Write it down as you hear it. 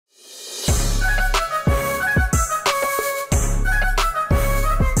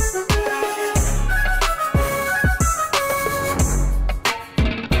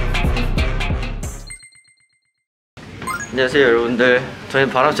안녕하세요 여러분들. 저희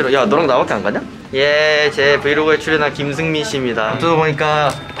바람쐬러. 야 너랑 나밖에 안 가냐? 예, 제 브이로그에 출연한 김승민 씨입니다. 또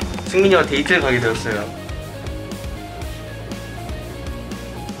보니까 승민이와 데이트를 가게 되었어요.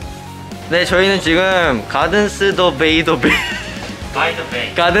 네, 저희는 지금 가든스 더 베이 더 베이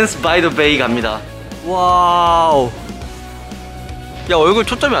가든스 바이 더 베이 갑니다. 와우. 야 얼굴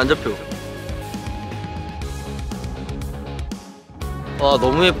초점이 안 잡혀. 와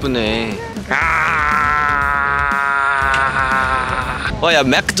너무 예쁘네. 와, 야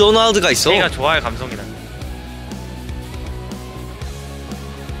맥도날드가 있어. 제가 좋아할 감성이다.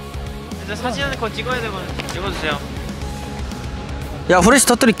 이제 사진 한 건 찍어야 되면 찍어주세요. 야 후레쉬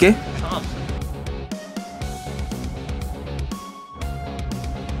터뜨릴게. 상관없어.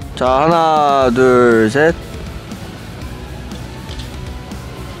 자 하나 둘 셋.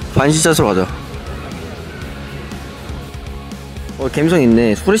 반시샷으로 가자. 감성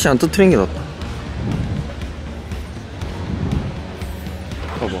있네. 후레쉬 안 터뜨리는 게 낫다.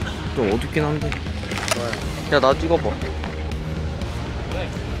 봐봐, 좀 어둡긴 한데. 야 나 찍어봐. 네.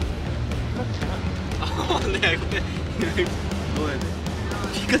 네, 근데 뭐 해야 돼?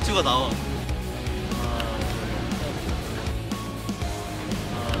 피카츄가 나와.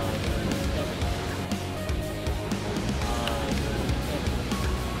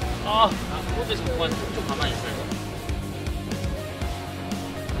 포즈 잠깐 좀 가만히 있어요.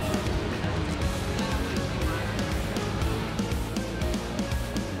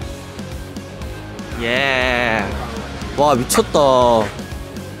 예. 와 미쳤다.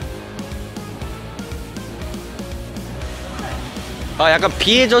 아 약간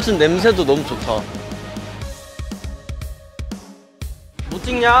비에 젖은 냄새도 너무 좋다. 못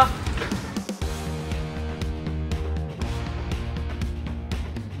찍냐?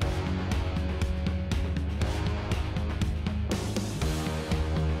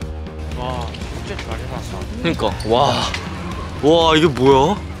 와, 진짜 잘 해놨어. 그니까 와 이게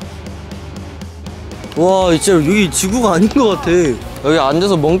뭐야? 와 진짜 여기 지구가 아닌 것 같아. 여기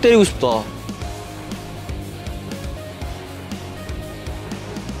앉아서 멍 때리고 싶다.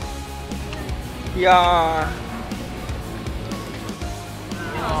 이야.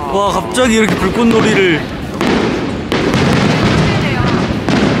 와 갑자기 이렇게 불꽃놀이를.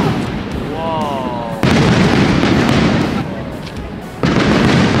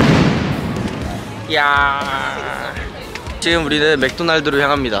 이야. 지금 우리는 맥도날드로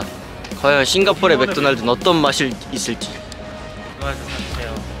향합니다. 과연 싱가포르의 맥도날드는 어떤 맛이 있을지.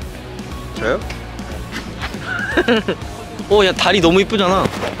 도와주세요. 저요? 야 다리 너무 이쁘잖아.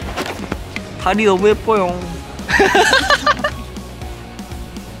 다리 너무 예뻐요.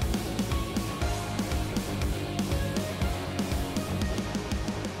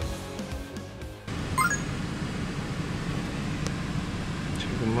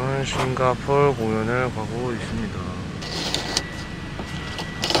 지금은 싱가포르 공연을 가고 있습니다.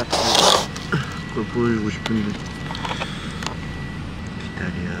 그걸 보여주고 싶은데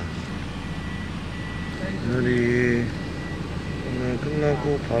기다려. 오늘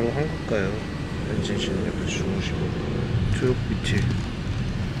끝나고 바로 한국 가요. 현진 씨는 옆에 주무시고 초록빛을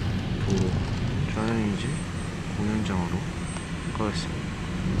보러 저는 이제 공연장으로 가겠습니다.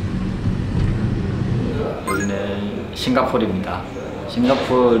 여기는 싱가포르입니다.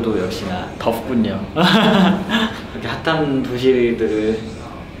 싱가포르도 역시나 덥군요. 이렇게 핫한 도시들을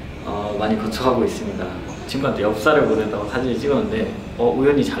많이 거쳐가고 있습니다. 친구한테 엽사를 보낸다고 사진을 찍었는데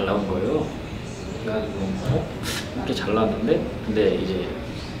우연히 잘 나온 거예요. 그래가지고 이렇게 잘 나왔는데 근데 이제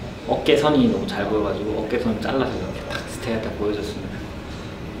어깨선이 너무 잘 보여가지고 어깨선 잘라서 이렇게 딱 스테이가 딱 보여줬습니다.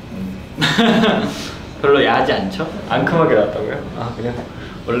 별로 야하지 않죠? 앙큼하게 나왔다고요? 아 그냥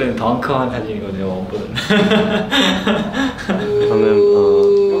원래는 더 앙큼한 사진이거든요. 원본은.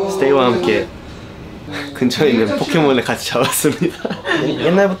 저는 스테이와 함께 근처에 있는 포켓몬을 같이 잡았습니다.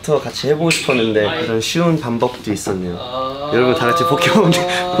 옛날부터 같이 해보고 싶었는데 그런 쉬운 방법도 있었네요. 여러분 다 같이 포켓몬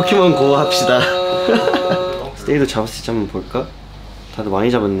고 합시다. 스테이도 잡았을지 한번 볼까? 다들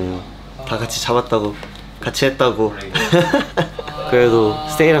많이 잡았네요. 다 같이 잡았다고, 같이 했다고. 그래도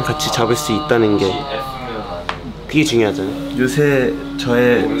스테이랑 같이 잡을 수 있다는 게 그게 중요하잖아요. 요새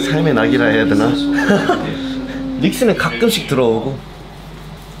저의 삶의 낙이라 해야 되나? 닉스는 가끔씩 들어오고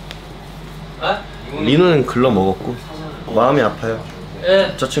민호는 글러 먹었고 마음이 아파요.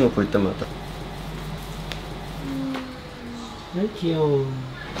 저 친구 볼 때마다. 귀여워.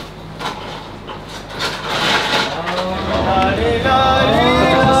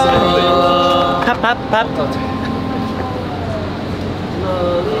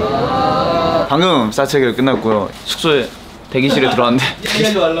 방금 사책을 끝났고요. 숙소에 대기실에 들어왔는데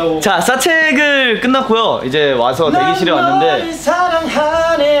자, 사책을 끝났고요. 이제 와서 대기실에 왔는데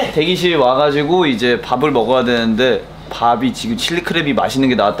대기실 와가지고 이제 밥을 먹어야 되는데 밥이 지금 칠리 크랩이 맛있는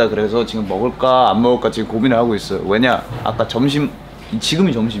게 나왔다 그래서 지금 먹을까 안 먹을까 지금 고민을 하고 있어요. 왜냐 아까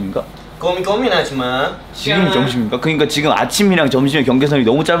지금이 점심인가? 고민하지 마. 지금이 점심인가? 그러니까 지금 아침이랑 점심의 경계선이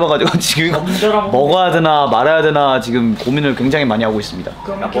너무 짧아가지고 지금 먹어야 되나 말아야 되나 지금 고민을 굉장히 많이 하고 있습니다.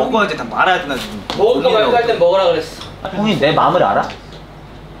 야, 먹어야 돼, 다 말아야 되나 지금. 먹을까 말까 할 땐 먹으라 그랬어. 형이 내 마음을 알아?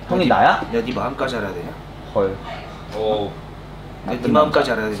 형이 나야? 야, 네 마음까지 알아야 되냐? 헐. 네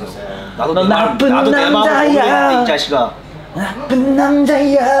마음까지 알아야 되냐고. 나도 너 내 마음, 나쁜 나도 내 마음을 남자야. 모르겠는데 이 자식아. 나쁜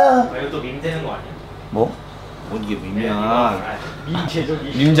남자야. 이거 또 밈되는 거 아니야? 뭐? 뭔 이게 밈이야.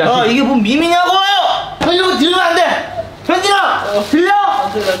 밈자. 아 이게 뭔 밈이냐고! 형 이거 들으면 안 돼! 현진아! 들려?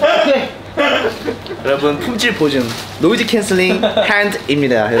 오케이. 여러분 품질 보증 노이즈 캔슬링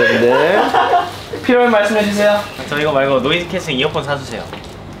핸드입니다 여러분들. 필요한 말씀해 주세요. 저 이거 말고 노이즈 캔슬링 이어폰 사주세요.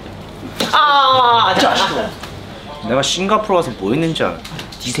 자식아. 내가 싱가포르 가서 뭐 했는지 알아?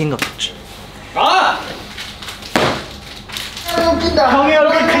 네 생각했지. 아! 웃긴다. 형이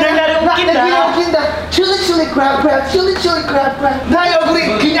얼굴 그냥 나를 웃긴다. 그냥 웃긴다. 칠리 크랩 칠리 크랩. 나의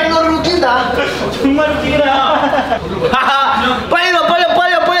얼굴이 그냥 너를 웃긴다. 정말 웃기다. 빨리 와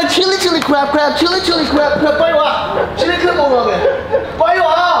빨리 칠리 크랩 칠리 크랩 빨리 와. 칠리 크랩 먹으러 가게. 빨리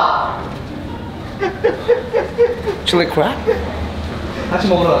와. 칠리 크랩? 같이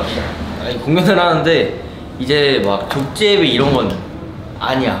먹으러 갑시다. 아니 공연을 하는데 이제 막 족제비 이런 건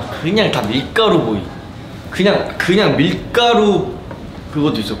아니야. 그냥 다 밀가루 보이. 그냥 밀가루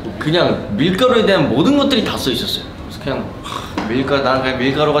그것도 있었고 그냥 밀가루에 대한 모든 것들이 다 써 있었어요. 그래서 그냥 난 그냥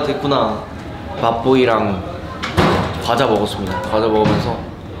밀가루가 됐구나. 밥보이랑 과자 먹었습니다. 과자 먹으면서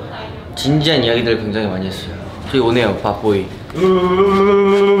진지한 이야기들을 굉장히 많이 했어요. 되게 오네요 밥보이.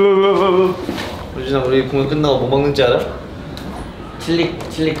 유진아 우리 공연 끝나고 뭐 먹는지 알아? 칠리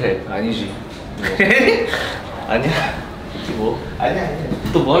크랩 아니지. 아니야. 뭐? 아니야.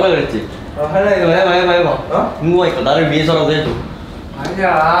 또 뭐 하려고 그랬지? 해봐. 어? 궁금하니까 나를 위해서라도 해줘. 아니야.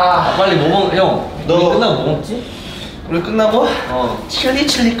 아 빨리 뭐 먹? 형. 너- 우리 끝나고 뭐 먹지? 우리 끝나고 어. 칠리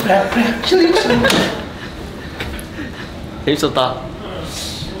크랩 칠리 재밌었다.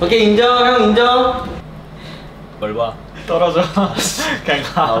 오케이 인정 형 인정. 뭘 봐? 떨어져. 그냥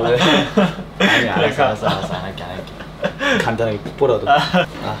가. 아 왜? 아니 알았어 그냥 가. 알았어 안 할게. 간단하게 뽀뽀라도.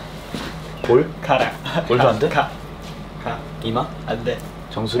 볼? 가라. 볼도 안 돼? 가. 이마? 안 돼.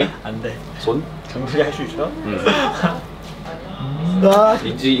 정수리? 안 돼. 손? 정수리 할 수 있어?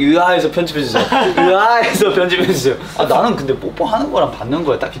 이제 의아해서 편집해 주세요. 의아해서 편집해 주세요. 아 나는 근데 뽀뽀하는 거랑 받는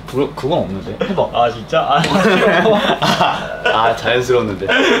거에 딱히 그건 없는데. 해봐. 아 진짜? 아 싫어. 아 자연스러웠는데.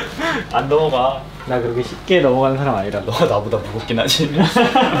 안 넘어가. 나 그렇게 쉽게 넘어가는 사람 아니라. 너가 나보다 무겁긴 하지.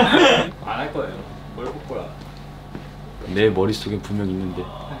 안 할 거예요. 뭘 뽀뽀야? 내 머릿속엔 분명 있는데.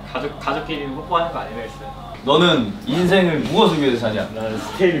 가족끼리는 뽀뽀하는 거 아니라 했어요. 너는 인생을 무엇을 위해서 사냐? 나는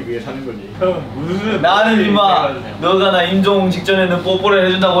스테이를 위해 사는 거지. 형 무슨? 나는 임마 너가 나 임종 직전에는 뽀뽀를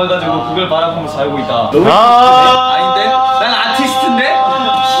해준다고 해가지고 그걸 바라보면서 살고 있다. 아닌데? 난 아티스트인데?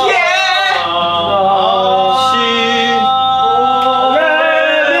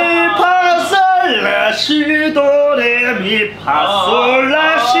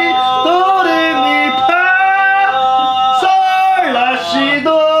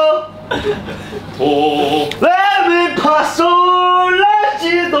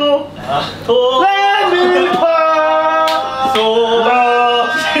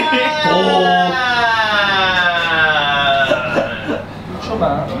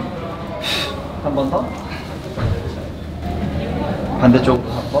 한 번 더. 반대쪽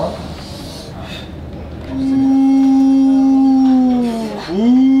한 번.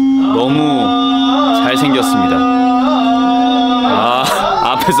 너무 잘생겼습니다. 아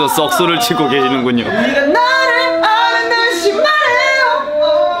앞에서 썩소를 치고 계시는군요. 네가 나를 아는 듯이 말해요.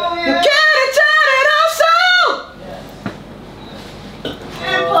 You can't turn it off.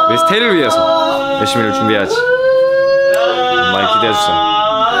 우리 스테이를 위해서 열심히 준비해야지. 많이 기대해주세요.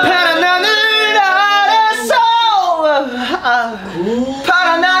 파란 하늘 날아서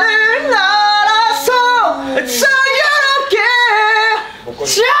파란 하늘 날아서 자유롭게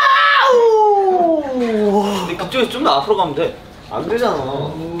짜우. 근데 그쪽에서 좀 더 앞으로 가면 돼. 안 되잖아.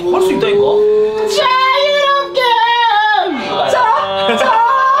 할 수 있다니까. 자유롭게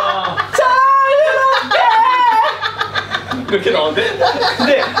자유롭게. 그렇게 나오는데?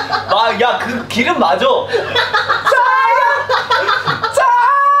 근데 야 그 길은 맞아.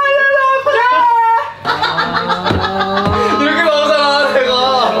 이렇게 나오잖아 내가.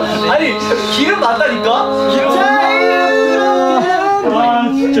 아니 길은 맞다니까. 길은 와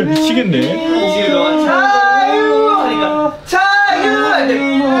진짜 미치겠네.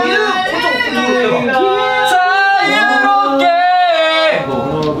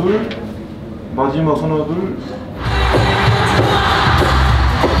 마지막 하나 둘.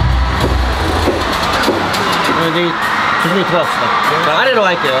 이제 조심히 들어갑시다. 자, 아래로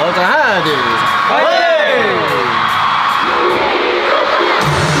갈게요. 자, 하나, 둘, 셋. 파이팅!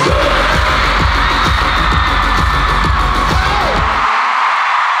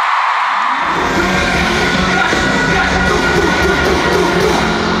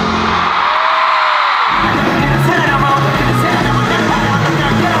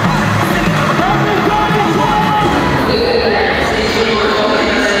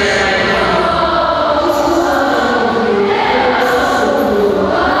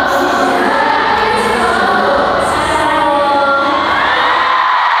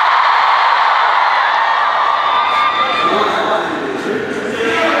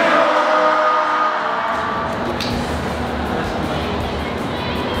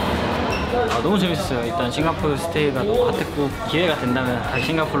 너무 재밌었어요. 일단 싱가포르 스테이가 너무 핫했고 기회가 된다면 다시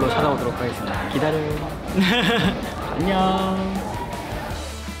싱가포르로 찾아오도록 하겠습니다. 기다려요. 안녕.